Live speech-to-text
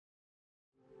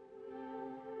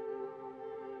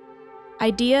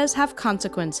Ideas have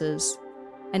consequences,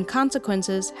 and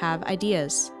consequences have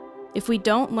ideas. If we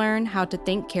don't learn how to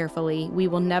think carefully, we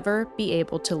will never be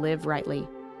able to live rightly.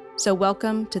 So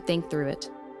welcome to Think Through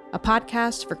It, a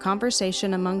podcast for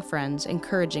conversation among friends,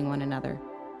 encouraging one another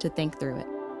to think through it.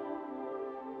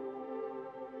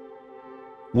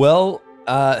 Well,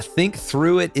 Think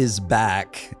Through It is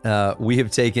back. We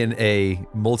have taken a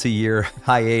multi-year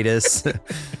hiatus.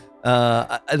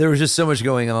 There was just so much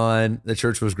going on. The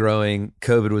church was growing,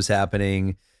 COVID was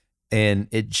happening, and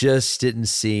it just didn't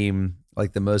seem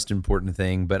like the most important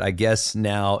thing, but I guess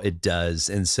now it does.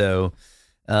 And so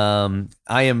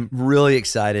I am really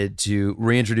excited to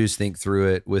reintroduce Think Through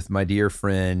It with my dear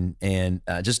friend and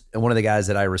just one of the guys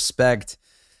that I respect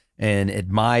and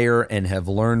admire and have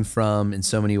learned from in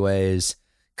so many ways,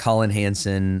 Collin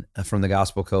Hansen from the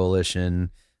Gospel Coalition.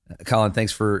 Collin,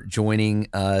 thanks for joining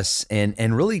us.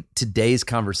 And really today's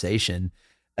conversation,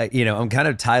 I'm kind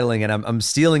of titling it, I'm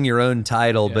stealing your own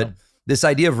title, but this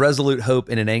idea of resolute hope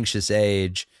in an anxious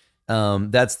age,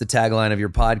 that's the tagline of your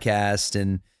podcast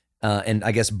and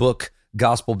I guess book,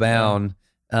 Gospel Bound.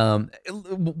 Kind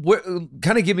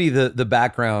of give me the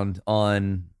background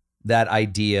on that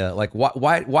idea. Like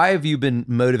why have you been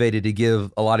motivated to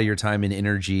give a lot of your time and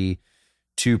energy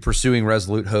to pursuing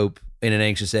resolute hope in an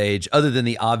anxious age, other than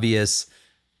the obvious,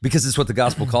 because it's what the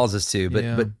gospel calls us to,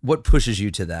 but what pushes you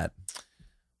to that?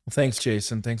 Well, thanks,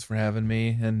 Jason. Thanks for having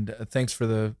me. And thanks for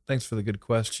the good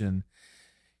question.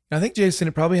 I think, Jason,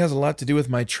 it probably has a lot to do with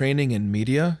my training in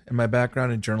media and my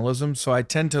background in journalism. So I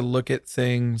tend to look at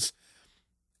things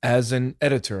as an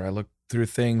editor. I look through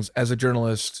things as a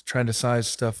journalist, trying to size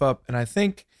stuff up. And I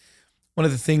think one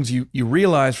of the things you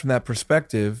realize from that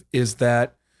perspective is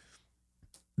that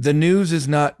the news is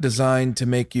not designed to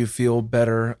make you feel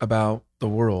better about the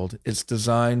world. It's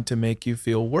designed to make you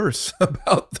feel worse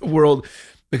about the world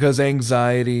because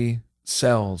anxiety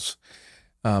sells.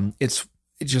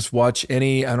 Just watch I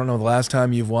don't know the last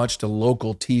time you've watched a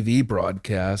local TV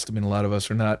broadcast. I mean, a lot of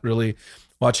us are not really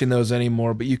watching those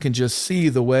anymore, but you can just see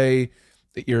the way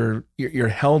that you're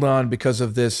held on because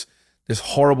of this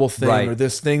horrible thing, right, or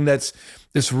this thing that's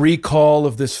this recall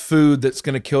of this food that's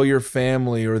going to kill your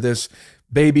family, or this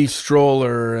baby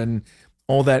stroller and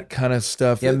all that kind of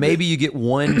stuff. Yeah, maybe you get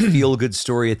one feel-good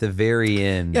story at the very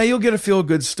end. Yeah, you'll get a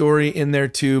feel-good story in there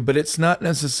too, but it's not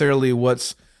necessarily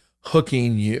what's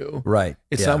hooking you. Right.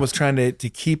 It's not what's trying to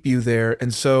keep you there.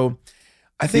 And so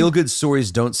I think feel-good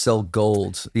stories don't sell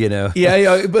gold,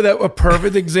 Yeah, but a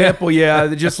perfect example,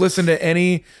 just listen to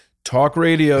any talk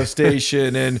radio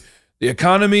station and the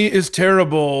economy is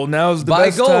terrible. Now's the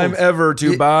best time ever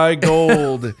to buy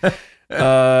gold.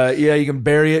 You can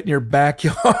bury it in your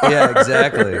backyard. Yeah,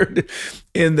 exactly.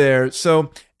 In there.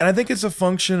 So, and I think it's a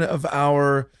function of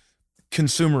our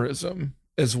consumerism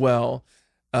as well,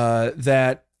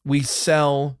 that we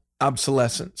sell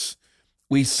obsolescence.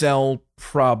 We sell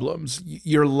problems.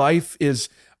 Your life is,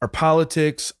 our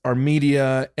politics, our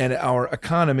media, and our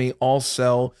economy all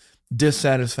sell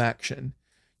dissatisfaction.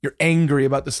 You're angry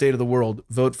about the state of the world.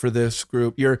 Vote for this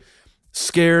group. You're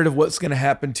scared of what's going to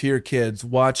happen to your kids.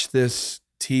 Watch this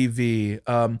TV.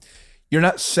 You're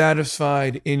not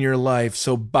satisfied in your life,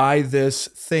 so buy this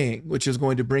thing, which is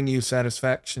going to bring you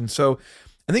satisfaction. So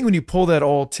I think when you pull that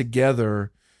all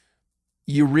together,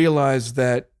 you realize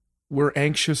that we're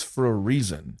anxious for a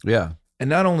reason. Yeah. And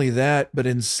not only that, but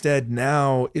instead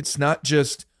now it's not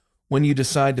just when you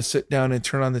decide to sit down and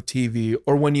turn on the TV,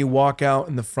 or when you walk out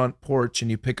in the front porch and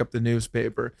you pick up the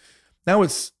newspaper. Now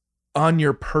it's on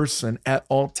your person at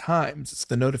all times. It's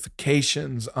the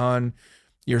notifications on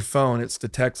your phone. It's the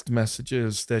text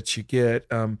messages that you get.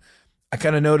 I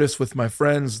kind of notice with my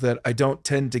friends that I don't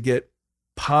tend to get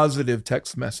positive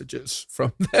text messages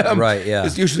from them. Right, yeah.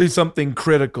 It's usually something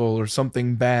critical or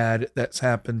something bad that's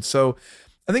happened. So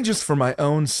I think just for my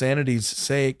own sanity's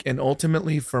sake, and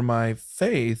ultimately for my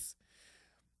faith,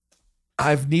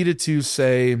 I've needed to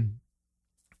say,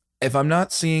 if I'm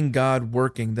not seeing God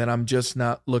working, then I'm just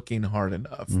not looking hard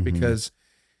enough, because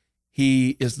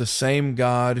he is the same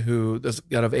God the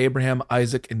God of Abraham,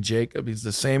 Isaac, and Jacob. He's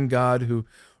the same God who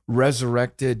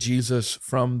resurrected Jesus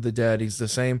from the dead. He's the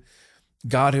same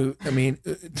God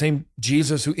same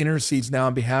Jesus who intercedes now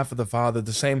on behalf of the Father,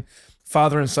 the same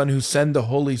Father and Son who send the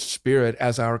Holy Spirit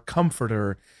as our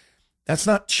comforter. That's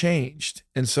not changed.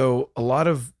 And so a lot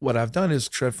of what I've done is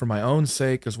tread for my own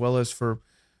sake, as well as for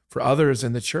others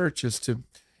in the church, is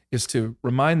to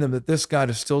remind them that this God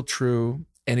is still true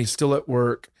and he's still at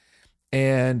work.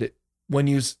 And when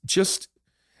you just,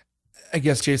 I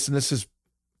guess, Jason, this is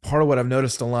part of what I've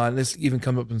noticed a lot, and this even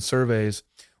come up in surveys.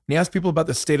 When you ask people about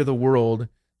the state of the world,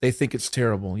 they think it's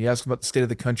terrible. You ask them about the state of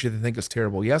the country, they think it's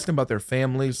terrible. You ask them about their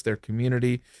families, their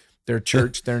community, their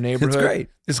church, their neighborhood. It's great.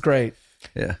 It's great.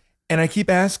 Yeah. And I keep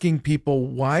asking people,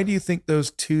 why do you think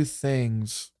those two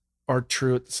things are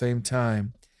true at the same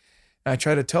time? And I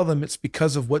try to tell them it's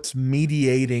because of what's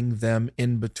mediating them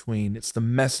in between. It's the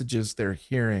messages they're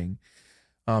hearing.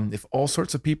 If all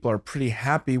sorts of people are pretty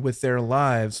happy with their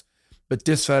lives, but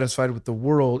dissatisfied with the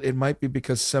world, it might be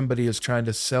because somebody is trying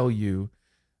to sell you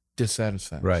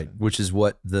dissatisfaction. Right. Which is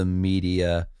what the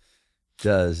media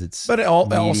does. But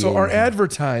also our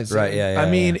advertising. Right. Yeah.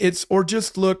 I mean, or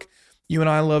just look, you and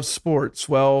I love sports.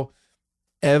 Well,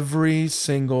 almost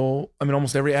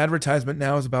every advertisement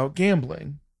now is about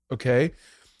gambling. Okay.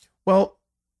 Well,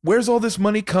 where's all this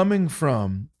money coming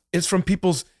from? It's from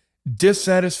people's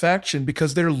dissatisfaction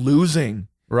because they're losing.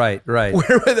 Right.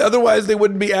 Otherwise, they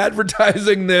wouldn't be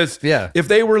advertising this. Yeah. If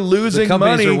they were losing money, the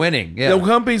companies are winning. Yeah. The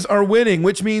companies are winning,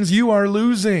 which means you are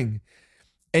losing.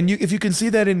 And if you can see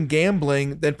that in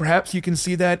gambling, then perhaps you can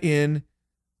see that in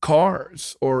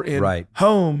cars or in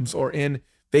homes or in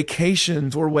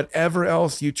vacations or whatever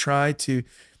else you try to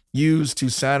use to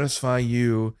satisfy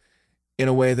you in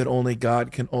a way that only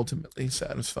God can ultimately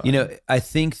satisfy. I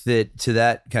think that to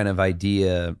that kind of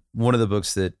idea, one of the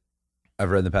books that I've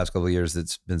read in the past couple of years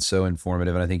that's been so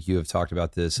informative, and I think you have talked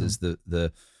about this, is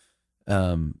the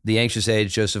Anxious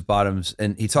Age, Joseph Bottoms,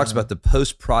 and he talks about the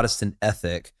post-Protestant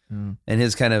ethic, and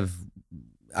his kind of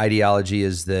ideology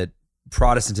is that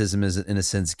Protestantism is, in a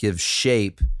sense, gives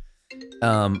shape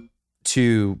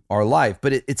to our life,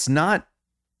 but it's not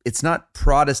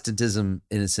Protestantism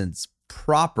in a sense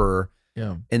proper.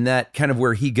 Yeah. And that kind of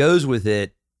where he goes with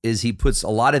it is he puts a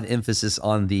lot of emphasis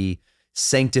on the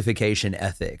sanctification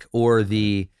ethic or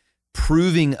the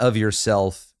proving of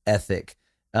yourself ethic.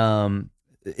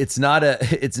 It's not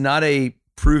a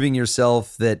proving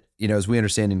yourself that, as we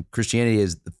understand in Christianity,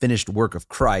 is the finished work of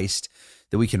Christ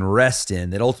that we can rest in,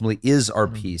 that ultimately is our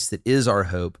peace, that is our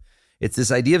hope. It's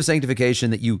this idea of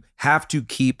sanctification that you have to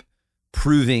keep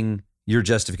proving your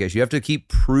justification. You have to keep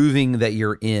proving that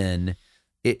you're in.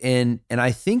 And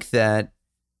I think that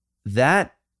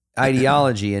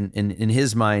ideology, and in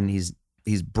his mind, he's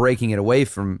breaking it away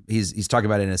from. He's talking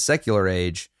about it in a secular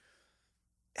age.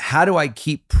 How do I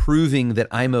keep proving that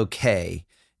I'm okay?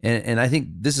 And I think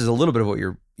this is a little bit of what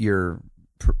you're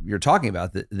talking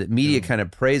about. That media kind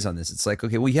of preys on this. It's like,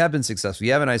 okay, well, you have been successful,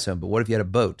 you have a nice home, but what if you had a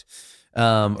boat?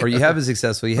 Or you have been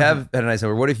successful, you have had a nice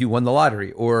home, or what if you won the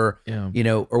lottery? Or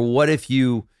or what if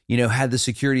you had the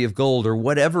security of gold, or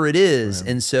whatever it is.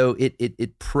 And so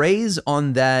it preys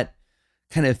on that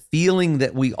kind of feeling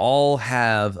that we all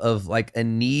have of like a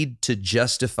need to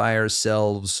justify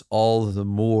ourselves all the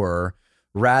more,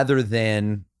 rather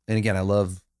than, and again, I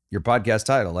love your podcast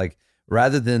title, like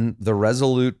rather than the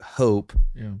resolute hope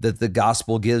that the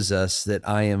gospel gives us, that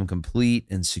I am complete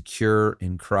and secure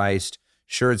in Christ.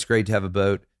 Sure, it's great to have a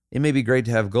boat. It may be great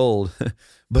to have gold,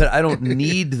 but I don't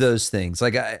need those things.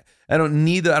 Like I don't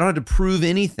need that. I don't have to prove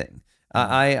anything.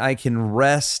 I can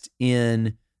rest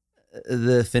in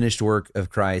the finished work of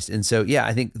Christ. And so,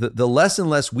 I think the less and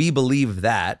less we believe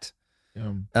that,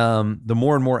 the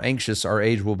more and more anxious our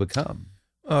age will become.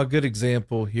 A good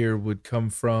example here would come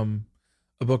from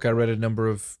a book I read a number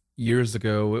of years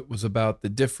ago. It was about the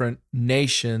different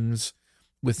nations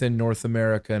within North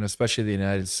America, and especially the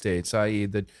United States, i.e.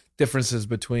 the differences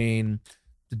between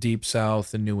the Deep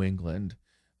South and New England,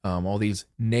 all these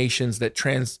nations that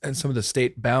transcend some of the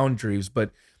state boundaries, but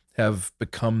have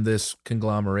become this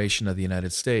conglomeration of the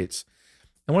United States.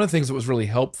 And one of the things that was really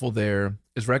helpful there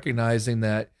is recognizing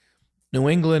that New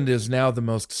England is now the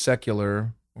most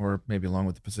secular, or maybe along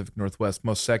with the Pacific Northwest,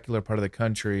 most secular part of the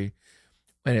country.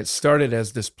 And it started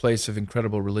as this place of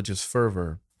incredible religious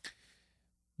fervor.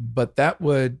 But that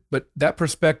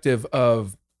perspective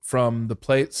of from the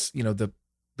place, the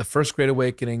First Great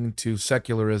Awakening to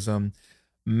secularism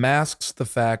masks the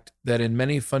fact that in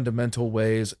many fundamental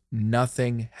ways,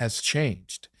 nothing has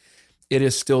changed. It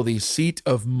is still the seat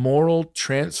of moral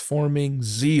transforming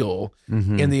zeal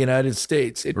in the United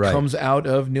States. It comes out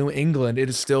of New England. It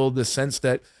is still the sense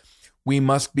that we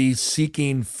must be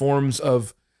seeking forms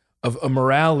of a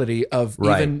morality, of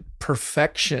even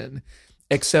perfection,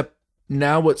 except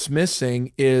now what's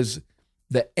missing is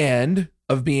the end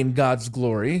of being God's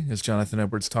glory, as Jonathan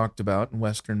Edwards talked about in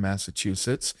Western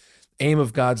Massachusetts, aim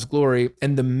of God's glory,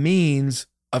 and the means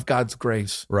of God's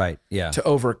grace. Right, yeah. To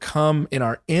overcome in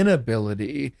our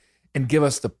inability and give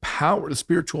us the power, the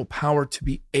spiritual power to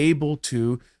be able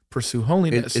to pursue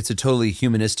holiness. It's a totally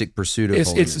humanistic pursuit of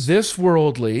holiness. It's this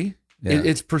worldly. Yeah.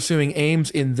 It's pursuing aims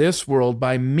in this world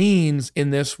by means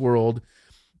in this world,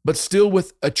 but still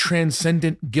with a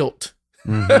transcendent guilt.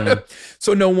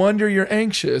 So no wonder you're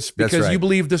anxious, That's because right. you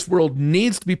believe this world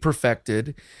needs to be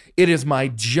perfected. It is my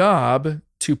job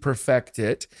to perfect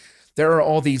it. There are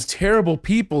all these terrible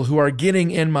people who are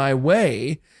getting in my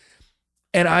way,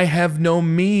 and I have no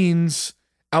means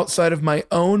outside of my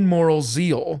own moral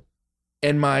zeal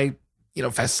and my,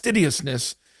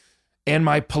 fastidiousness and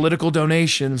my political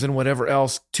donations and whatever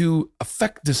else to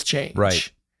affect this change.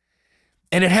 Right.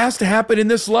 And it has to happen in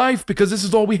this life because this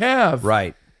is all we have.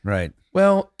 Right.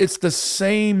 Well, it's the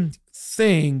same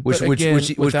thing, Which but again,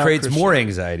 creates without more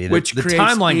anxiety. which The creates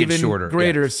timeline even gets shorter.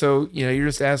 greater. Yeah. So, you're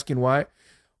just asking why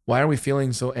are we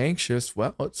feeling so anxious?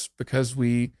 Well, it's because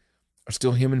we are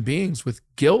still human beings with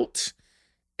guilt,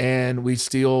 and we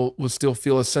still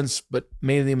feel a sense, but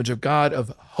made in the image of God, of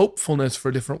hopefulness for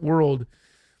a different world.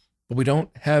 But we don't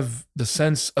have the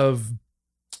sense of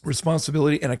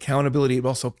responsibility and accountability, but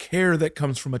also care that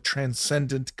comes from a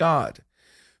transcendent God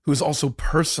who is also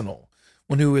personal,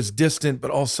 one who is distant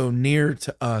but also near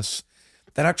to us.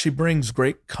 That actually brings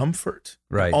great comfort.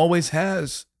 Right. It always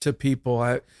has to people.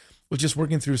 I was just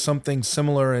working through something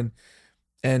similar,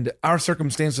 and our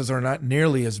circumstances are not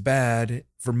nearly as bad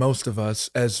for most of us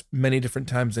as many different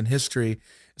times in history.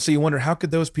 So you wonder, how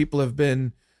could those people have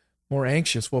been more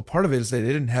anxious? Well, part of it is they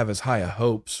didn't have as high a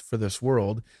hopes for this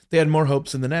world. They had more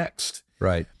hopes in the next.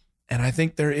 Right. And I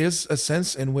think there is a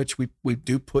sense in which we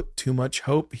do put too much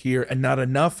hope here and not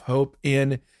enough hope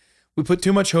we put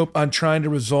too much hope on trying to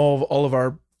resolve all of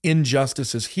our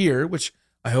injustices here, which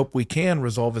I hope we can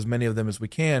resolve as many of them as we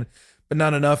can, but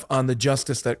not enough on the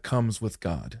justice that comes with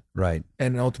God. Right.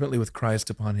 And ultimately with Christ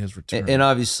upon his return. And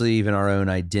obviously even our own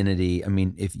identity. I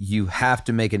mean, if you have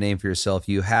to make a name for yourself,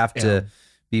 you have to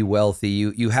be wealthy.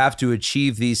 You have to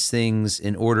achieve these things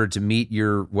in order to meet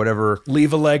your whatever.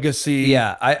 Leave a legacy.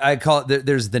 Yeah, I call it,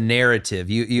 there's the narrative.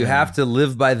 You have to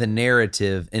live by the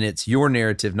narrative, and it's your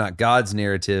narrative, not God's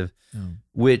narrative,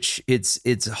 which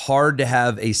it's hard to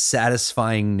have a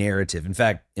satisfying narrative. In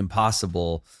fact,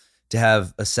 impossible to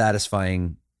have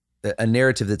a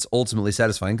narrative that's ultimately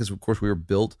satisfying, because of course we were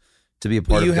built to be a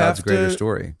part of God's greater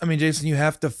story. I mean, Jason, you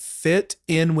have to fit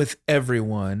in with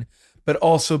everyone, but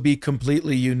also be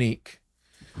completely unique.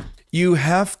 You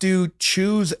have to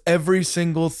choose every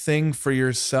single thing for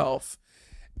yourself.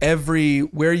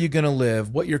 Where you're going to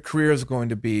live, what your career is going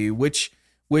to be, which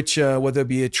whether it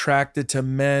be attracted to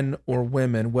men or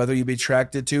women, whether you be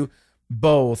attracted to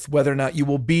both, whether or not you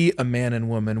will be a man and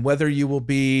woman, whether you will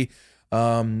be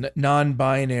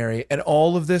non-binary, and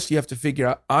all of this you have to figure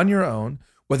out on your own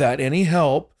without any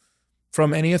help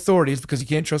from any authorities, because you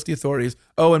can't trust the authorities.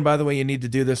 Oh, and by the way, you need to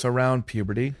do this around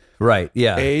puberty. Right,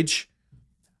 yeah. Age.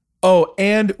 Oh,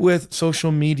 and with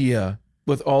social media,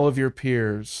 with all of your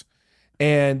peers,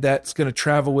 and that's going to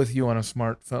travel with you on a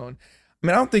smartphone. I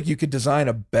mean, I don't think you could design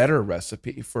a better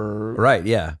recipe for Right,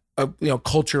 yeah.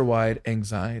 Culture-wide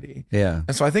anxiety. Yeah.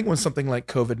 And so I think when something like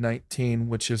COVID-19,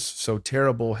 which is so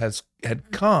terrible,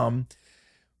 had come,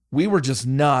 we were just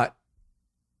not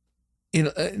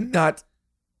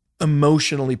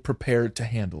emotionally prepared to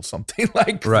handle something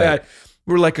like that.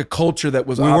 We're like a culture that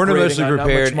was we weren't operating emotionally on not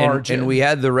prepared, much margin. and we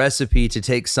had the recipe to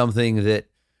take something that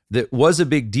was a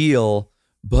big deal,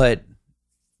 but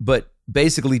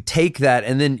basically take that,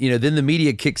 and then then the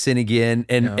media kicks in again,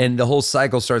 and the whole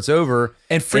cycle starts over,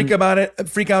 and freak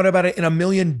out about it in a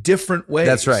million different ways.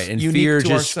 That's right, and fear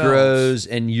just grows,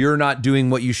 and you're not doing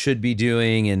what you should be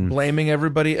doing, and blaming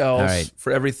everybody else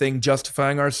for everything,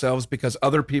 justifying ourselves because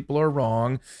other people are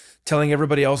wrong, telling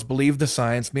everybody else believe the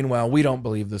science. Meanwhile, we don't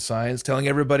believe the science. Telling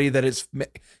everybody that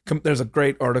there's a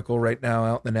great article right now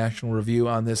out in the National Review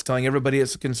on this, telling everybody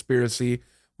it's a conspiracy.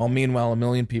 While meanwhile, a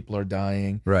million people are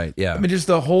dying. Right, yeah. I mean, just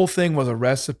the whole thing was a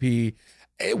recipe.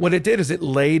 What it did is it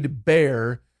laid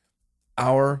bare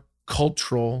our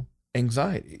cultural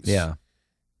anxieties. Yeah.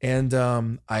 And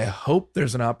I hope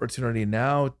there's an opportunity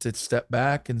now to step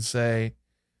back and say,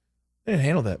 I didn't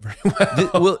handle that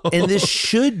very well. And this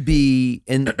should be,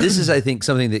 and this is, I think,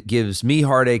 something that gives me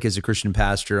heartache as a Christian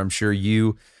pastor. I'm sure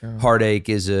you heartache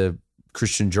as a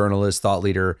Christian journalist, thought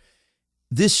leader.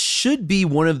 This should be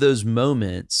one of those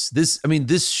moments.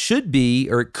 This should be,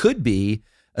 or it could be,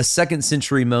 a second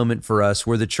century moment for us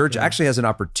where the church actually has an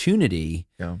opportunity.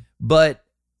 Yeah. But,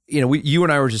 you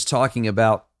and I were just talking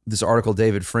about this article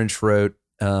David French wrote,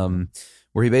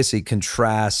 where he basically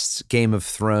contrasts Game of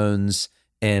Thrones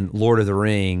and Lord of the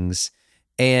Rings.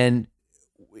 And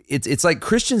it's like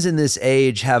Christians in this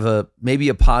age have maybe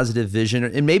a positive vision,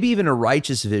 and maybe even a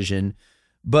righteous vision,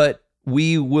 but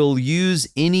we will use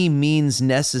any means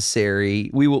necessary.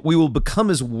 We will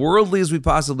become as worldly as we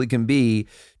possibly can be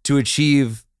to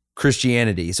achieve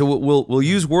Christianity. So we'll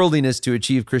use worldliness to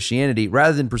achieve Christianity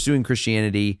rather than pursuing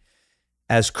Christianity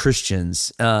as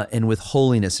Christians and with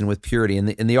holiness and with purity. And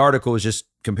the article is just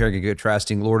comparing and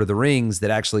contrasting Lord of the Rings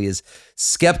that actually is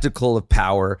skeptical of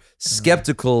power,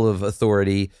 skeptical of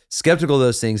authority, skeptical of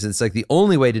those things. And it's like the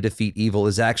only way to defeat evil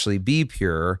is actually be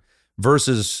pure,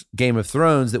 versus Game of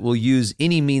Thrones that will use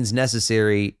any means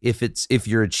necessary if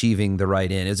you're achieving the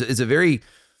right end. It's a very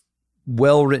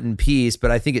well-written piece,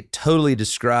 but I think it totally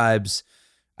describes,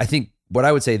 I think, what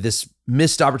I would say this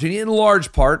missed opportunity in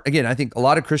large part. Again, I think a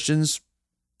lot of Christians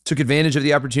took advantage of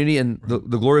the opportunity, and the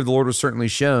glory of the Lord was certainly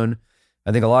shown.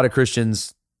 I think a lot of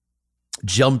Christians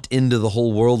jumped into the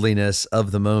whole worldliness of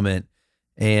the moment,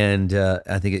 and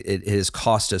I think it has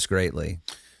cost us greatly.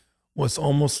 Well, it's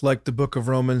almost like the book of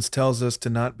Romans tells us to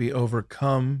not be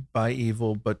overcome by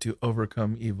evil, but to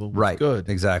overcome evil with good.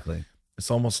 Exactly. It's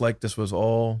almost like this was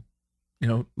all,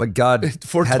 like God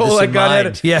foretold, had this like in God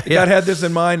mind. God had this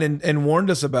in mind and warned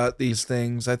us about these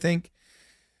things. I think,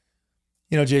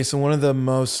 Jason, one of the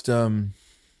most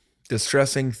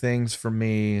distressing things for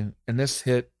me, and this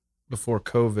hit before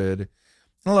COVID, and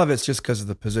a lot of it's just because of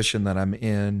the position that I'm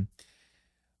in,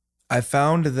 I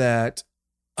found that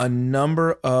a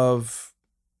number of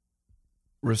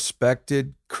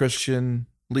respected Christian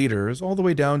leaders, all the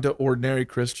way down to ordinary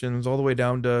Christians, all the way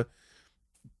down to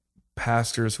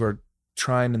pastors who are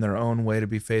trying in their own way to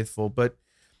be faithful. But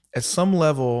at some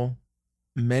level,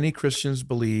 many Christians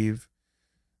believe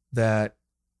that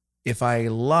if I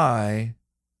lie,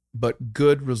 but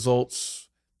good results,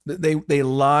 they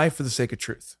lie for the sake of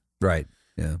truth. Right.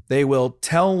 Yeah. They will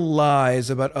tell lies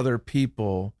about other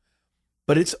people,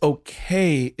 but it's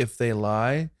okay if they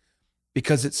lie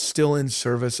because it's still in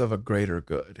service of a greater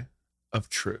good, of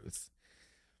truth.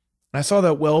 And I saw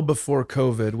that well before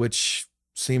COVID, which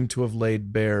seemed to have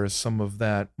laid bare some of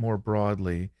that more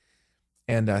broadly.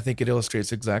 And I think it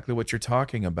illustrates exactly what you're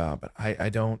talking about. But I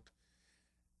don't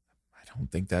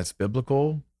think that's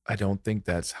biblical. I don't think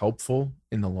that's helpful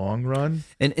in the long run.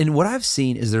 And what I've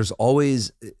seen is there's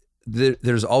always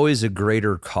a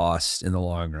greater cost in the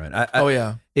long run.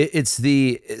 It's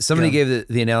somebody gave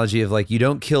the analogy of like, you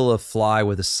don't kill a fly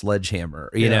with a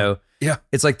sledgehammer, you know? Yeah.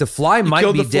 It's like the fly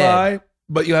might be dead,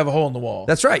 but you have a hole in the wall.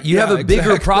 That's right. You have a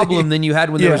bigger problem than you had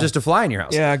when there was just a fly in your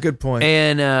house. Yeah, good point.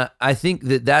 And I think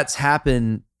that's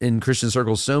happened in Christian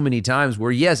circles so many times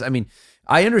where, yes, I mean,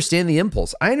 I understand the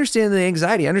impulse. I understand the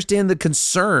anxiety. I understand the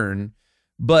concern,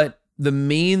 but the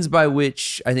means by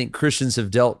which I think Christians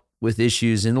have dealt with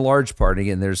issues in large part,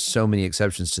 again, there's so many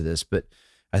exceptions to this, but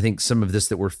I think some of this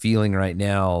that we're feeling right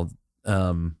now,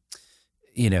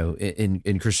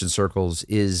 in Christian circles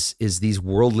is these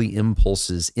worldly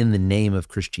impulses in the name of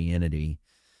Christianity.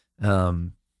 I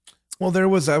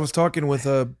was talking with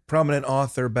a prominent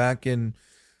author back in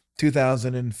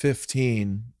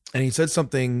 2015, and he said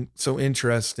something so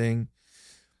interesting.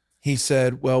 He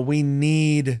said,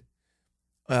 he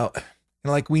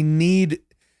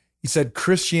said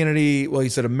Christianity, he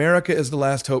said America is the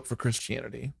last hope for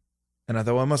Christianity. And I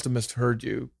thought, I must have misheard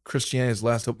you. Christianity is the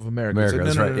last hope of America.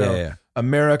 He said, no. Yeah.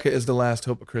 America is the last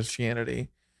hope of Christianity.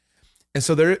 And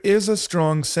so there is a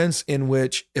strong sense in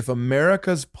which if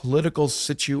America's political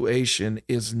situation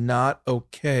is not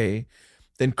okay,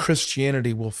 then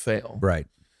Christianity will fail. Right.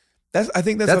 I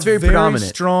think that's a very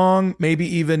predominant, strong, maybe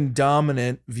even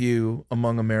dominant view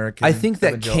among Americans. I think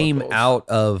that came out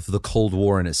of the Cold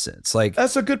War in a sense. Like,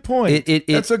 that's a good point.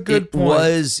 That's a good point.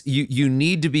 Was you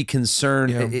need to be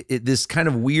concerned. Yeah. This kind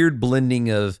of weird blending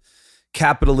of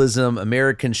capitalism,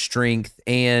 American strength,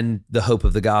 and the hope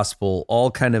of the gospel all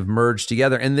kind of merged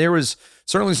together. And there was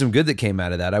certainly some good that came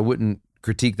out of that. I wouldn't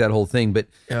critique that whole thing, but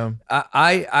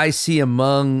I see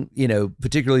among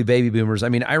particularly baby boomers. I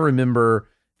mean, I remember.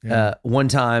 One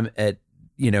time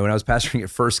when I was pastoring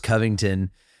at First Covington,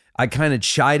 I kind of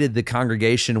chided the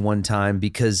congregation one time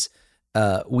because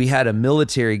we had a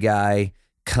military guy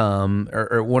come,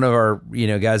 or one of our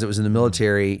guys that was in the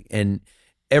military, and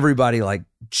everybody like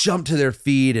jumped to their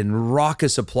feet and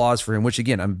raucous applause for him. Which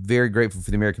again, I'm very grateful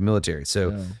for the American military.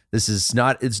 So this is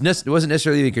not it wasn't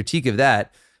necessarily a critique of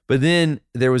that, but then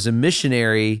there was a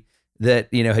missionary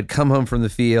that had come home from the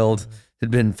field. Had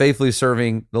been faithfully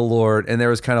serving the Lord, and there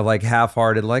was kind of like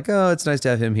half-hearted, like, oh, it's nice to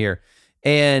have him here.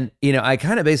 And, I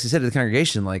kind of basically said to the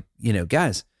congregation, like,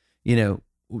 guys,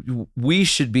 we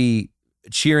should be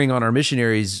cheering on our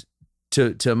missionaries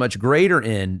to a much greater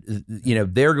end.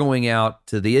 They're going out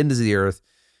to the ends of the earth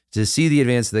to see the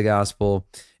advance of the gospel.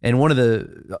 And one of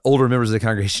the older members of the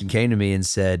congregation came to me and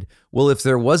said, well, if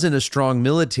there wasn't a strong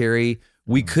military,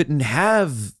 we couldn't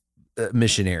have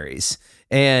missionaries.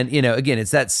 And, again,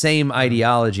 it's that same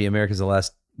ideology. America's the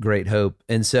last great hope.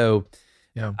 And so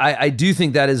Yeah. I do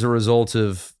think that is a result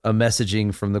of a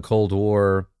messaging from the Cold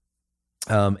War.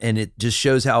 And it just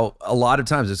shows how a lot of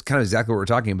times it's kind of exactly what we're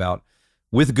talking about.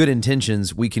 With good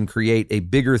intentions, we can create a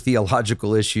bigger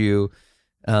theological issue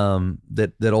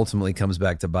that ultimately comes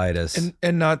back to bite us.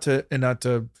 And not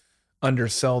to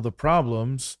undersell the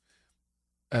problems.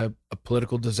 A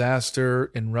political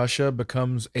disaster in Russia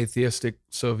becomes atheistic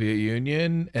Soviet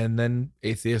Union and then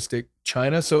atheistic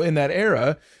China. So in that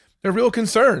era, there are real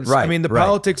concerns. Right, I mean, the right.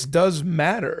 politics does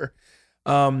matter.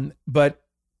 But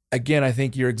again, I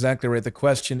think you're exactly right. The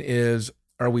question is,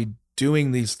 are we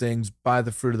doing these things by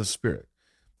the fruit of the Spirit?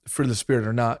 The fruit of the Spirit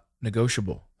are not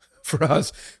negotiable for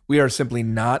us. We are simply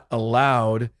not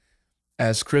allowed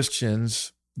as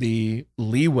Christians the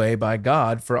leeway by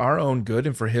God for our own good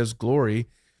and for His glory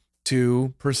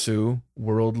to pursue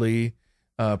godly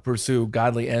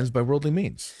ends by worldly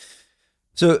means.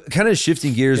 So kind of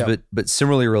shifting gears, Yeah. but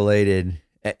similarly related.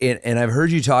 And I've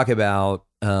heard you talk about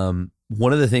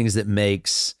one of the things that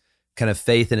makes kind of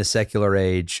faith in a secular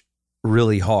age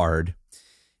really hard.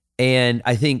 And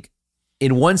I think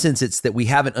in one sense, it's that we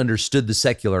haven't understood the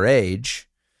secular age.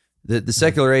 The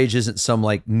secular age isn't some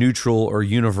like neutral or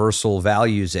universal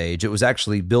values age. It was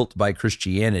actually built by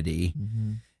Christianity.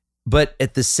 Mm-hmm. But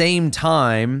at the same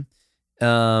time,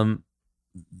 with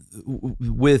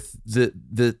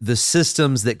the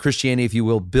systems that Christianity, if you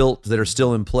will, built that are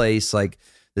still in place, like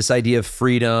this idea of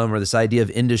freedom or this idea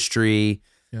of industry,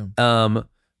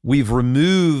 we've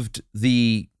removed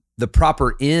the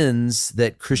proper ends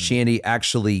that Christianity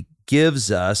actually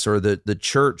gives us, or the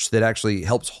church that actually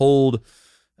helps hold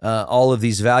all of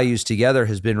these values together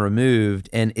has been removed,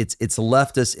 and it's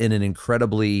left us in an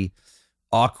incredibly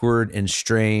awkward and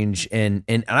strange and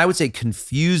I would say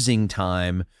confusing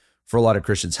time for a lot of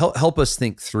Christians. Help us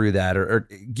think through that, or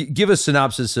give a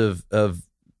synopsis of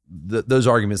those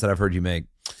arguments that I've heard you make.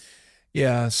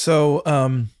 Yeah. So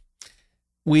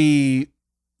we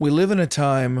live in a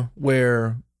time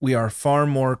where we are far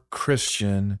more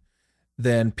Christian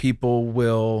than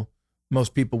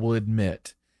most people will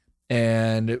admit.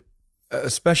 And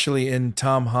especially in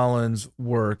Tom Holland's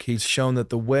work, he's shown that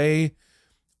the way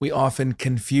we often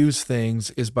confuse things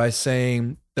is by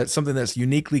saying that something that's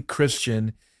uniquely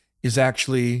Christian is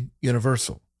actually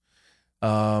universal,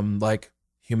 like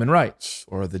human rights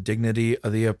or the dignity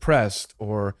of the oppressed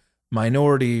or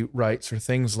minority rights or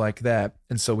things like that.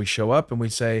 And so we show up and we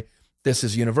say, this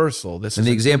is universal. And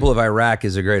the example of Iraq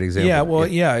is a great example. Yeah, well,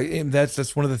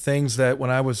 that's one of the things that when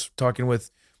I was talking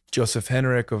with Joseph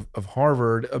Henrich of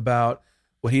Harvard about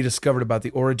what he discovered about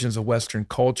the origins of Western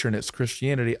culture and its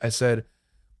Christianity, I said,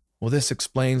 well, this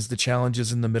explains the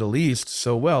challenges in the Middle East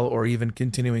so well, or even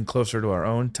continuing closer to our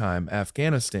own time,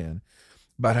 Afghanistan,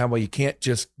 about how, well, you can't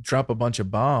just drop a bunch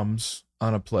of bombs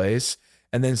on a place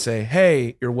and then say,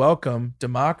 hey, you're welcome,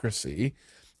 democracy,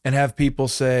 and have people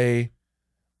say,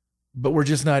 but we're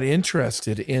just not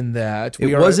interested in that.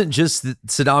 It wasn't just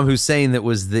Saddam Hussein that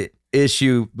was the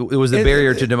issue. It was the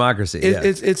barrier to democracy.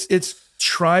 It's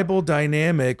tribal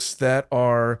dynamics that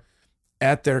are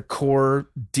at their core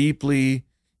deeply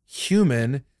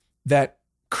human, that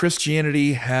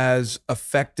Christianity has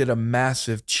affected a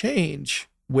massive change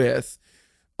with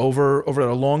over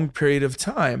a long period of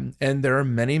time. And there are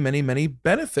many, many, many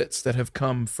benefits that have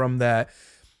come from that.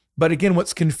 But again,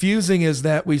 what's confusing is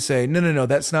that we say, no,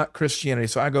 that's not Christianity.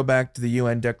 So I go back to the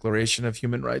UN Declaration of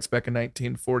Human Rights back in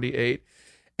 1948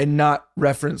 and not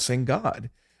referencing God.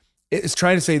 It's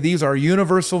trying to say these are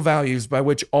universal values by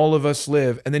which all of us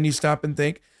live. And then you stop and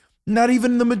think, not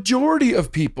even the majority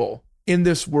of people in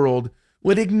this world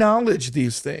would acknowledge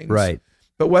these things. Right.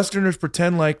 But Westerners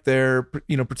pretend like they're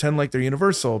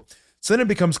universal. So then it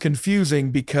becomes confusing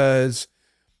because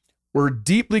we're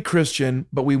deeply Christian,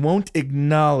 but we won't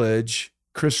acknowledge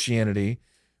Christianity.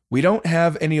 We don't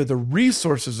have any of the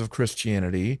resources of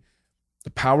Christianity, the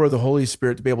power of the Holy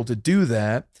Spirit to be able to do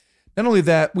that. Not only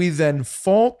that, we then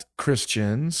fault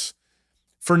Christians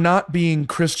for not being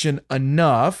Christian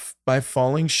enough by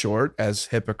falling short as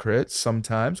hypocrites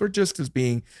sometimes, or just as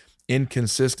being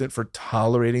inconsistent for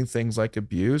tolerating things like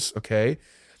abuse, okay?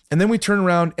 And then we turn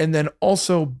around and then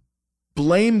also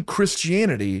blame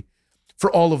Christianity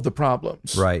for all of the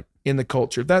problems in the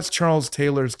culture. That's Charles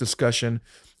Taylor's discussion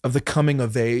of the coming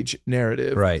of age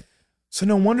narrative. Right. So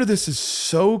no wonder this is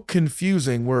so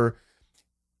confusing.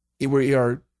 We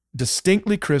are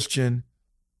distinctly Christian,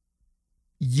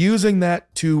 using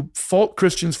that to fault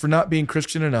Christians for not being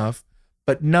Christian enough,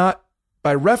 but not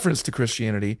by reference to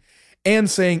Christianity, and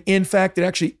saying, in fact, it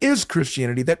actually is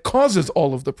Christianity that causes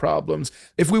all of the problems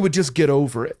if we would just get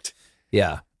over it.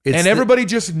 Yeah. And everybody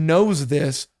just knows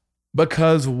this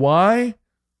because why?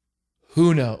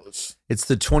 Who knows? It's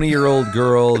the 20-year-old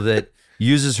girl that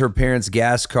uses her parents'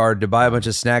 gas card to buy a bunch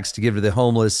of snacks to give to the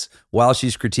homeless while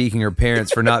she's critiquing her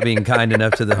parents for not being kind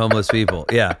enough to the homeless people.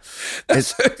 Yeah.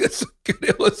 That's a good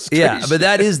illustration. Yeah, but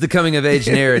that is the coming of age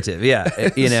narrative. Yeah.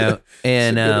 You know,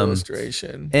 and it's a good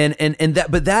illustration. And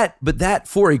that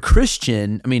for a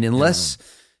Christian, I mean, unless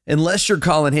you're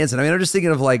Collin Hansen, I mean, I'm just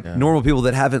thinking of like normal people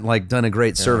that haven't like done a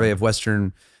great survey of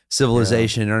Western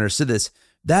civilization and understood this.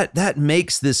 That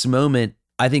makes this moment,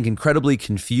 I think, incredibly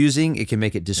confusing. It can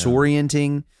make it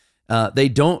disorienting.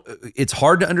 It's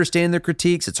hard to understand their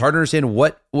critiques. It's hard to understand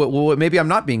what maybe I'm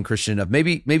not being Christian enough.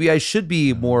 Maybe I should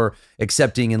be more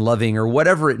accepting and loving, or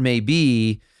whatever it may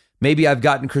be. Maybe I've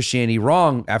gotten Christianity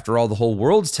wrong after all the whole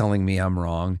world's telling me I'm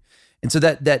wrong. And so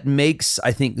that makes,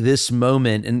 I think, this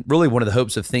moment, and really one of the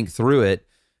hopes of Think Through It,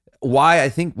 why I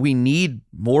think we need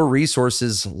more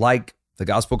resources like the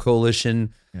Gospel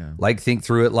Coalition, like Think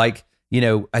Through It, like, you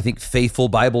know, I think faithful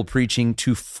Bible preaching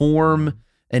to form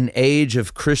an age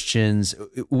of Christians.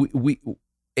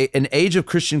 An age of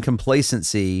Christian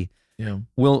complacency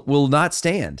will not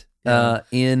stand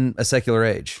in a secular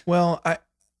age. Well,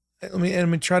 let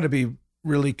me try to be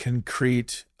really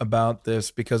concrete about this,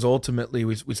 because ultimately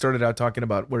we started out talking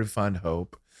about where we find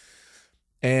hope.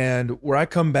 And where I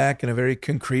come back in a very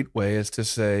concrete way is to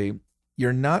say,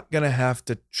 you're not going to have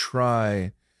to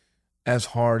try as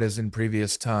hard as in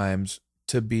previous times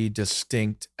to be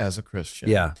distinct as a Christian.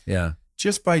 Yeah.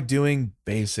 Just by doing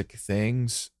basic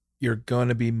things, you're going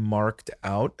to be marked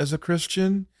out as a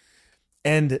Christian,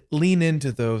 and lean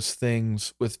into those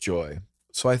things with joy.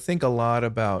 So I think a lot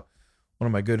about one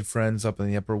of my good friends up in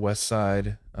the Upper West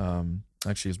Side,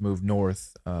 actually has moved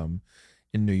north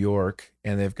in New York,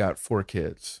 and they've got 4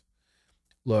 kids.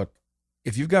 Look,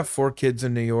 if you've got 4 kids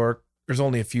in New York, there's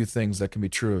only a few things that can be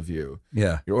true of you.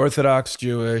 Yeah. You're Orthodox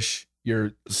Jewish,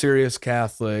 you're serious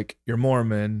Catholic, you're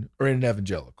Mormon, or an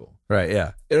evangelical. Right,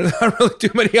 yeah. There's not really too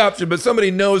many options, but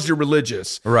somebody knows you're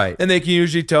religious. Right. And they can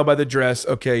usually tell by the dress,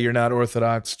 okay, you're not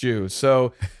Orthodox Jew.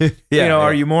 So,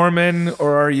 are you Mormon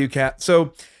or are you Catholic?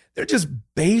 So they're just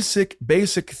basic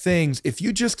things. If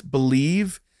you just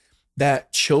believe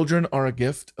that children are a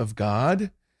gift of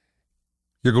God,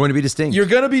 you're going to be distinct. You're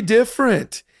going to be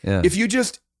different. Yeah. If you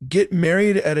just get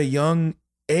married at a young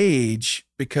age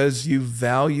because you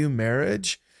value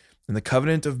marriage and the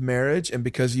covenant of marriage, and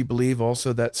because you believe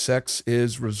also that sex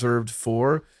is reserved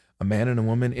for a man and a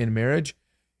woman in marriage,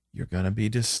 you're going to be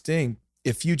distinct.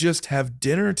 If you just have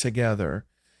dinner together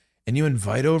and you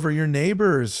invite over your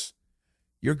neighbors,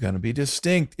 you're going to be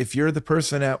distinct. If you're the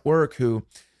person at work who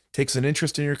takes an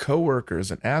interest in your coworkers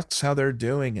and asks how they're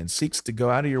doing and seeks to go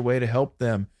out of your way to help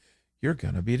them, you're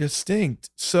going to be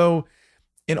distinct. So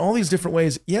in all these different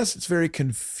ways, yes, it's very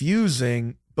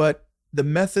confusing, but the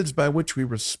methods by which we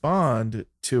respond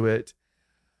to it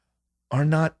are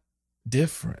not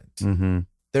different. Mm-hmm.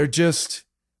 They're just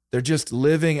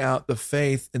living out the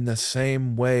faith in the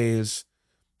same ways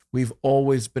we've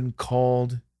always been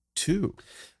called to.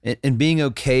 And being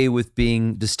okay with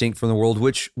being distinct from the world,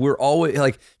 which we're always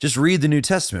like, just read the New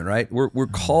Testament, right? We're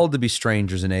called to be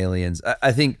strangers and aliens.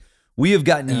 I think we have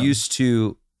gotten used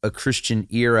to a Christian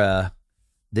era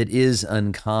that is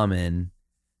uncommon.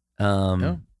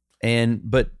 But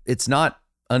it's not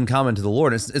uncommon to the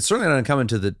Lord. It's certainly not uncommon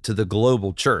to the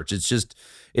global church.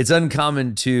 It's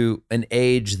uncommon to an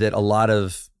age that a lot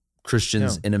of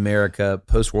Christians in America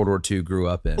post World War II grew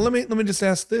up in. Well, let me just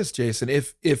ask this, Jason.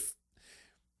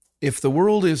 If the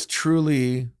world is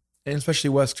truly, and especially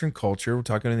Western culture, we're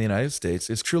talking in the United States,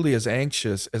 is truly as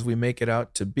anxious as we make it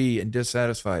out to be and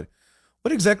dissatisfied,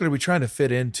 what exactly are we trying to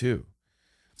fit into?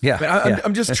 Yeah,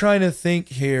 I'm just trying to think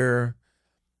here.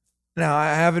 Now, I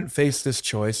haven't faced this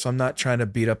choice, so I'm not trying to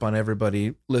beat up on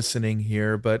everybody listening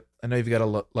here, but I know you've got a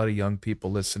lot of young people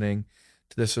listening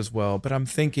to this as well. But I'm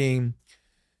thinking,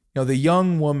 the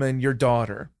young woman, your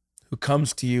daughter, who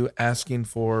comes to you asking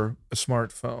for a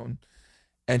smartphone,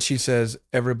 and she says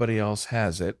everybody else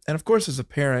has it. And of course, as a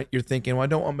parent, you're thinking, well, I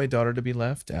don't want my daughter to be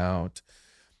left out.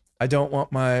 I don't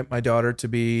want my daughter to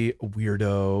be a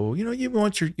weirdo. You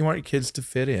want your kids to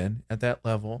fit in at that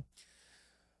level.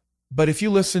 But if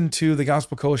you listen to the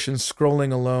Gospel Coalition's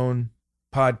Scrolling Alone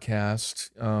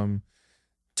podcast,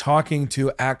 talking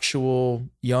to actual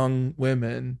young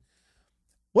women,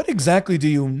 what exactly do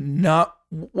you want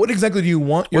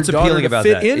your daughter to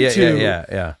fit into?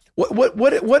 Yeah.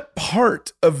 What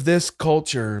part of this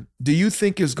culture do you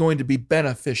think is going to be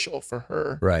beneficial for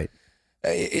her? Right.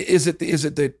 Is it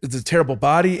the terrible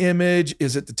body image?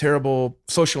 Is it the terrible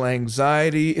social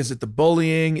anxiety? Is it the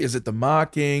bullying? Is it the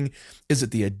mocking? Is it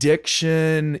the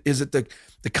addiction? Is it the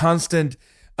constant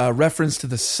reference to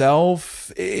the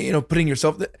self, putting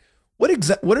yourself.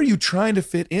 What are you trying to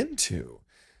fit into?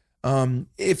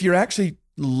 If you're actually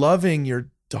loving your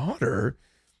daughter,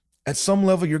 at some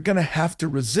level, you're going to have to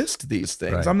resist these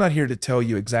things. Right. I'm not here to tell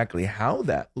you exactly how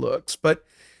that looks, but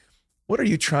what are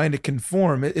you trying to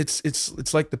conform?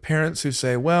 It's like the parents who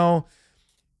say, well,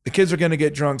 the kids are going to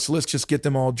get drunk, so let's just get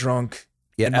them all drunk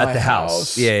in at my the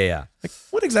house. Yeah. Like,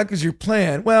 what exactly is your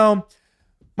plan? Well,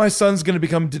 my son's going to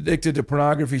become addicted to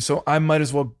pornography, so I might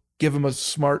as well give him a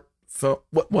smartphone.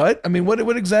 What? I mean,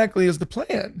 what exactly is the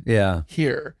plan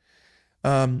here?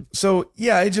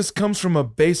 It just comes from a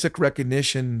basic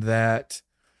recognition that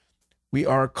we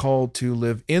are called to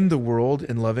live in the world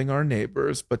and loving our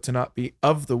neighbors, but to not be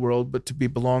of the world, but to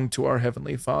belong to our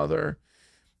Heavenly Father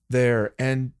there.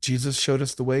 And Jesus showed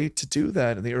us the way to do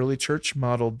that, and the early church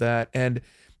modeled that. And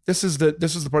this is the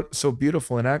part that's so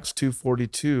beautiful. In Acts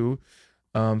 2:42,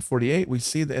 48, we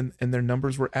see that, and their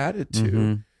numbers were added to.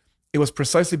 Mm-hmm. It was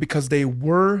precisely because they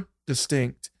were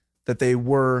distinct that they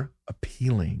were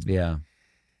appealing. Yeah.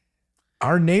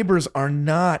 Our neighbors are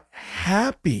not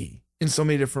happy in so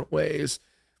many different ways,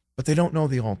 but they don't know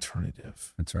the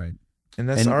alternative. That's right. And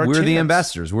that's our we're chance. the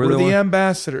ambassadors. We're the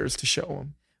ambassadors to show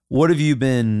them. What have you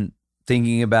been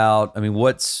thinking about? I mean,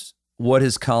 what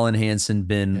has Collin Hansen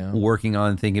been working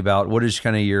on, thinking about? What is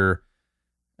kind of your,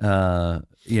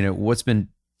 what's been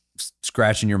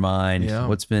scratching your mind? Yeah.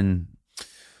 What's been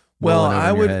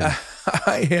I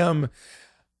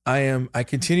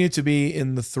continue to be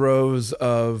in the throes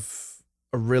of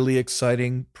a really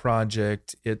exciting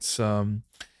project. It's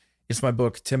my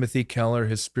book, Timothy Keller,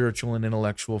 His Spiritual and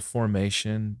Intellectual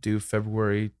Formation, due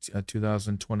February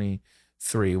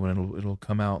 2023, when it'll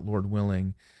come out, Lord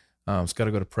willing. It's got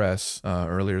to go to press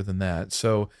earlier than that.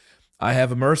 So I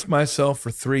have immersed myself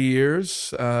for 3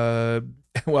 years.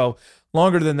 Well,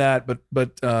 longer than that,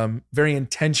 but very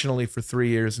intentionally for 3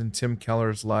 years in Tim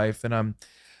Keller's life, and I'm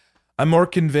more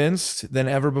convinced than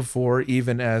ever before,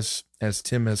 even as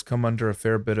Tim has come under a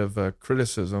fair bit of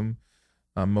criticism,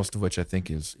 most of which I think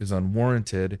is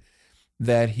unwarranted,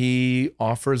 that he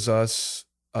offers us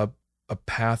a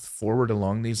path forward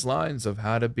along these lines of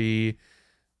how to be,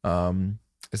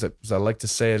 as I like to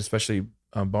say it, especially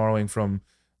borrowing from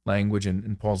language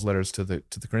in Paul's letters to the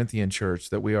Corinthian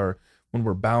church, that we are, when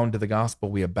we're bound to the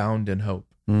gospel, we abound in hope.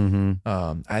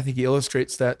 Mm-hmm. I think he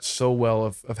illustrates that so well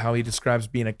of how he describes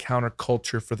being a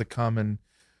counterculture for the common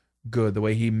good, the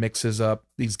way he mixes up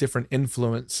these different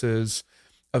influences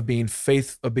of being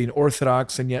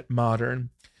orthodox and yet modern.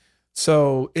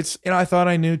 So it's, I thought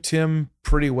I knew Tim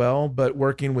pretty well, but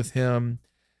working with him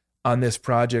on this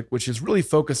project, which is really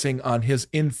focusing on his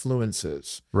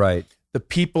influences, right? The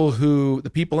people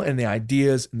and the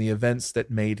ideas and the events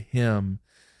that made him,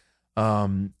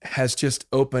 has just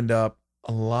opened up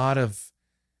a lot of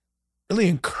really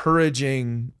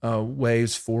encouraging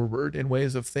ways forward and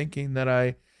ways of thinking that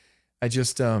I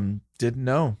just didn't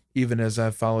know, even as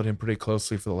I've followed him pretty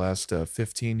closely for the last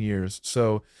 15 years.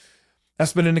 So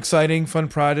that's been an exciting, fun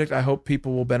project. I hope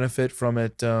people will benefit from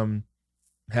it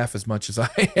half as much as I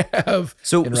have.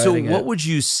 So what would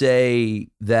you say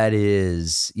that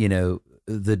is,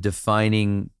 the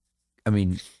defining,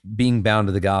 being bound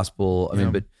to the gospel,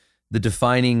 but the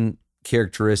defining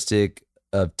characteristic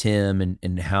of Tim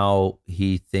and how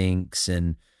he thinks,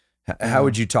 and how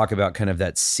would you talk about kind of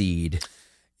that seed?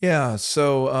 Yeah.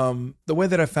 So the way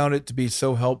that I found it to be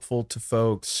so helpful to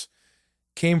folks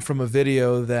came from a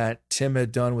video that Tim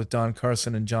had done with Don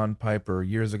Carson and John Piper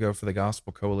years ago for the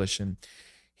Gospel Coalition.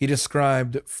 He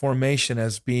described formation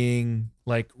as being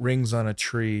like rings on a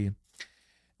tree. And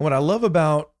what I love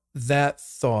about that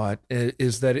thought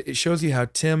is that it shows you how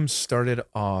Tim started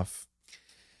off.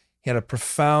 He had a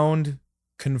profound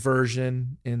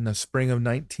conversion in the spring of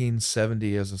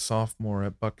 1970 as a sophomore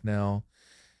at Bucknell,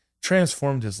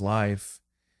 transformed his life,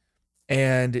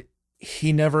 and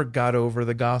he never got over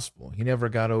the gospel. He never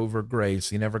got over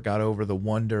grace. He never got over the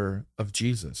wonder of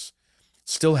Jesus.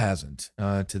 Still hasn't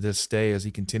to this day, as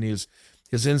he continues.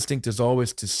 His instinct is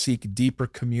always to seek deeper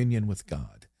communion with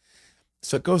God.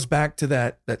 So it goes back to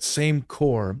that same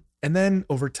core. And then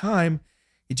over time,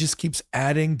 he just keeps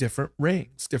adding different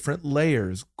rings, different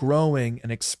layers, growing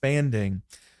and expanding.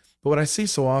 But what I see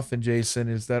so often, Jason,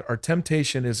 is that our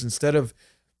temptation is, instead of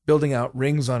building out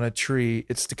rings on a tree,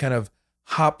 it's to kind of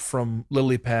hop from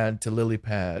lily pad to lily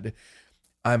pad.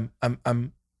 I'm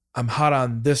hot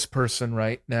on this person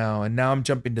right now, and now I'm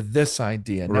jumping to this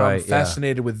idea. Now I'm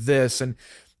fascinated with this, and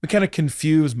we kind of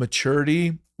confuse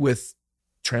maturity with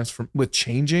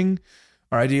changing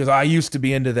our ideas. I used to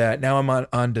be into that. Now I'm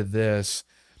onto this.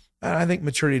 I think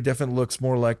maturity definitely looks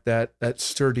more like that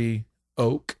sturdy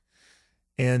oak,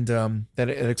 and that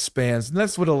it expands. And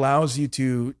that's what allows you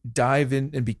to dive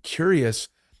in and be curious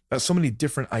about so many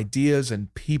different ideas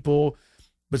and people,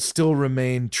 but still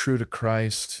remain true to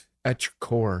Christ at your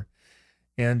core.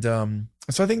 And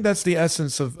so I think that's the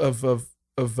essence of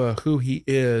who he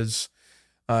is.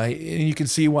 And you can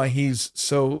see why he's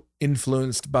so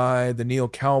influenced by the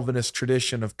neo-Calvinist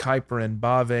tradition of Kuyper and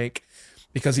Bavinck,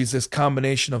 because he's this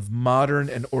combination of modern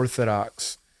and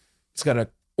orthodox. He's got an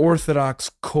orthodox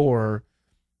core,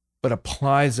 but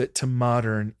applies it to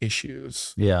modern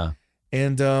issues. Yeah.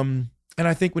 And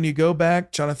I think when you go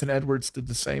back, Jonathan Edwards did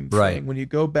the same thing. Right. When you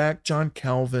go back, John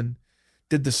Calvin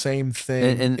did the same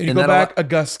thing. And you go back,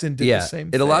 Augustine did the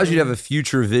same thing. It allows you to have a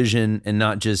future vision and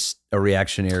not just a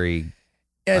reactionary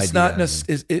it's idea.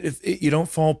 Not you don't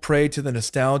fall prey to the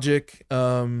nostalgic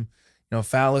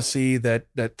fallacy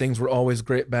that things were always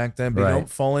great back then, but Right. you don't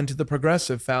fall into the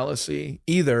progressive fallacy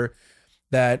either,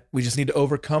 that we just need to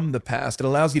overcome the past. It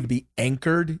allows you to be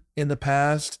anchored in the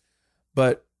past,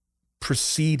 but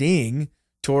proceeding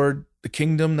toward the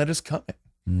kingdom that is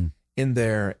coming in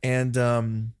there. And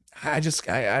I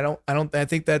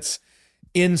think that's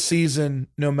in season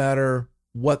no matter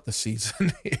what the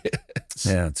season is.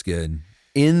 Yeah, it's good.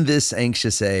 In this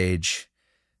anxious age,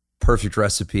 perfect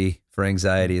recipe for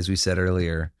anxiety, as we said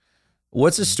earlier.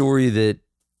 What's a story that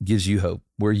gives you hope,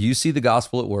 where you see the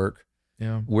gospel at work,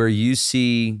 where you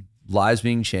see lives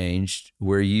being changed,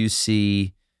 where you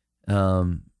see, I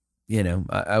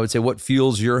would say, what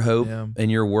fuels your hope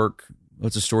and your work?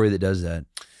 What's a story that does that?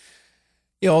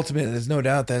 Yeah, ultimately, there's no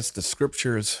doubt that's the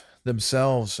scriptures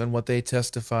themselves and what they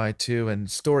testify to,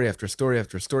 and story after story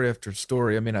after story after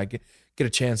story. I mean, I get a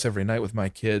chance every night with my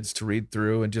kids to read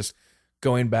through, and just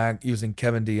going back using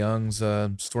Kevin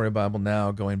DeYoung's Story Bible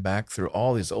Now, going back through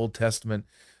all these Old Testament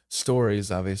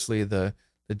stories, obviously the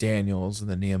Daniels and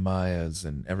the Nehemiahs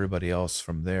and everybody else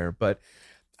from there. But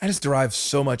I just derive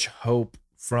so much hope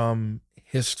from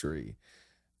history.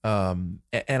 And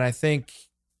I think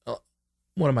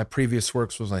one of my previous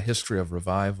works was a history of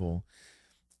revival.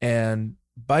 And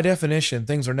by definition,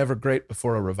 things are never great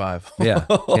before a revival. Yeah.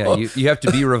 You have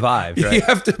to be revived, right? You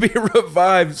have to be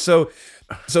revived. So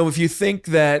if you think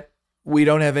that we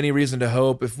don't have any reason to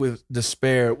hope if we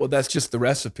despair, well, that's just the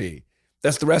recipe.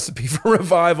 That's the recipe for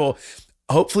revival.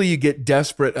 Hopefully you get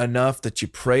desperate enough that you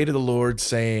pray to the Lord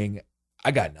saying,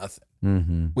 I got nothing.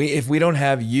 Mm-hmm. If we don't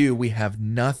have you, we have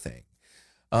nothing.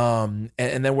 And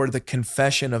then where the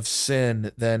confession of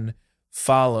sin then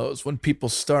follows, when people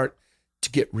start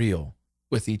to get real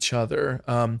with each other.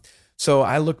 So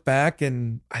I look back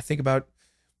and I think about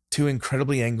two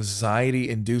incredibly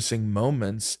anxiety-inducing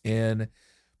moments in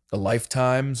the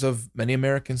lifetimes of many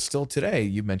Americans still today.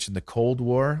 You mentioned the Cold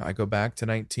War. I go back to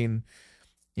the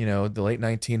late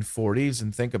 1940s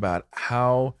and think about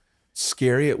how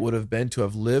scary it would have been to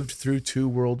have lived through two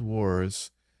world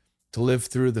wars, to live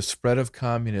through the spread of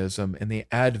communism and the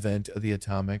advent of the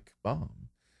atomic bomb.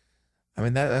 I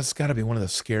mean, that's got to be one of the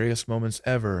scariest moments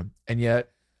ever. And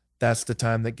yet, that's the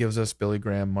time that gives us Billy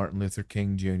Graham, Martin Luther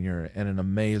King Jr., and an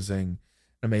amazing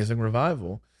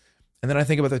revival. And then I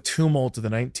think about the tumult of the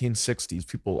 1960s.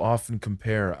 People often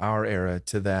compare our era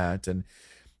to that. And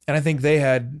I think they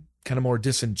had kind of more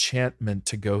disenchantment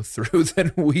to go through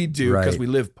than we do, because we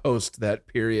live post that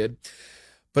period.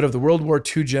 But of the World War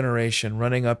II generation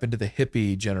running up into the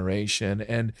hippie generation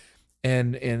and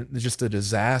just a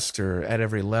disaster at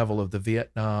every level of the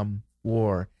Vietnam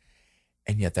War.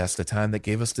 And yet that's the time that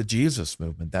gave us the Jesus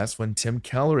movement. That's when Tim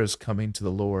Keller is coming to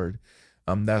the Lord.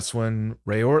 That's when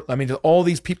all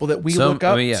these people that we look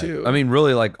up to. I mean,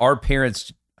 really, like our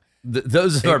parents,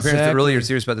 those of our parents that really are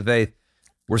serious about the faith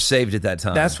were saved at that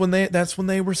time. That's when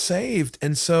they were saved.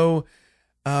 And so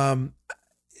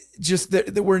just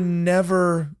that we're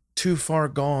never too far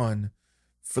gone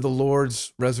for the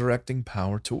Lord's resurrecting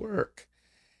power to work.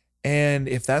 And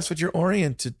if that's what you're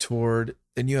oriented toward,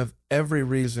 then you have every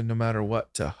reason, no matter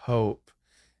what, to hope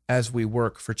as we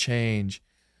work for change.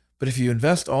 But if you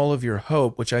invest all of your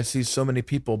hope, which I see so many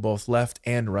people, both left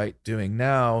and right, doing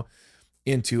now,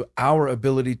 into our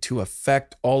ability to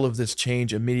affect all of this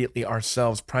change immediately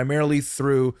ourselves, primarily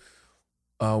through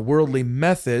worldly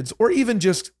methods, or even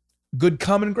just good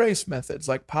common grace methods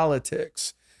like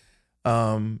politics,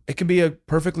 it can be a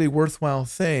perfectly worthwhile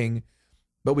thing,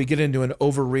 but we get into an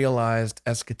over-realized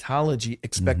eschatology,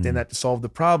 expecting that to solve the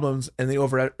problems, and the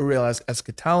over-realized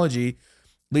eschatology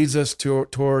leads us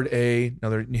toward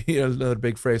another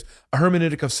big phrase, a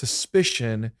hermeneutic of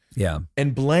suspicion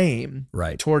and blame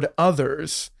toward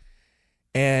others.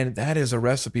 And that is a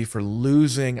recipe for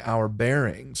losing our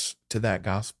bearings to that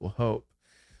gospel hope.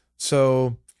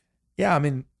 So, yeah, I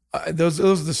mean, Those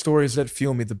are the stories that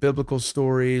fuel me, the biblical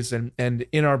stories. And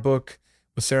in our book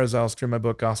with Sarah Zylstra, my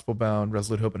book, Gospel Bound,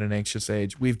 Resolute Hope in an Anxious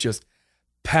Age, we've just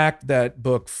packed that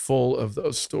book full of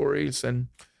those stories, and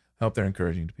I hope they're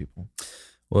encouraging to people.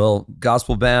 Well,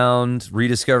 Gospel Bound,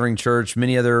 Rediscovering Church,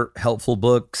 many other helpful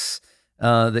books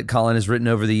that Collin has written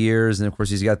over the years. And of course,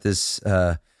 he's got this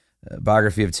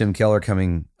biography of Tim Keller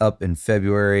coming up in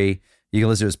February. You can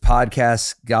listen to his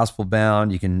podcast, Gospel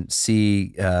Bound. You can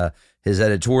see his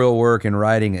editorial work and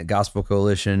writing at Gospel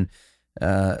Coalition.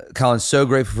 Collin, so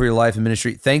grateful for your life and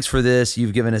ministry. Thanks for this.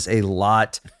 You've given us a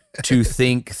lot to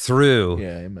think through.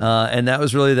 Yeah, amen. And that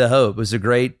was really the hope. It was a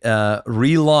great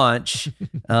relaunch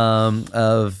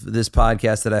of this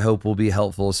podcast that I hope will be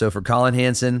helpful. So for Collin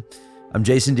Hansen, I'm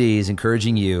Jason Dees,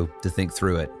 encouraging you to think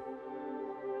through it.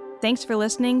 Thanks for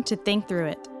listening to Think Through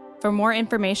It. For more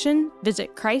information,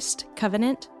 visit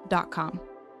christcovenant.com.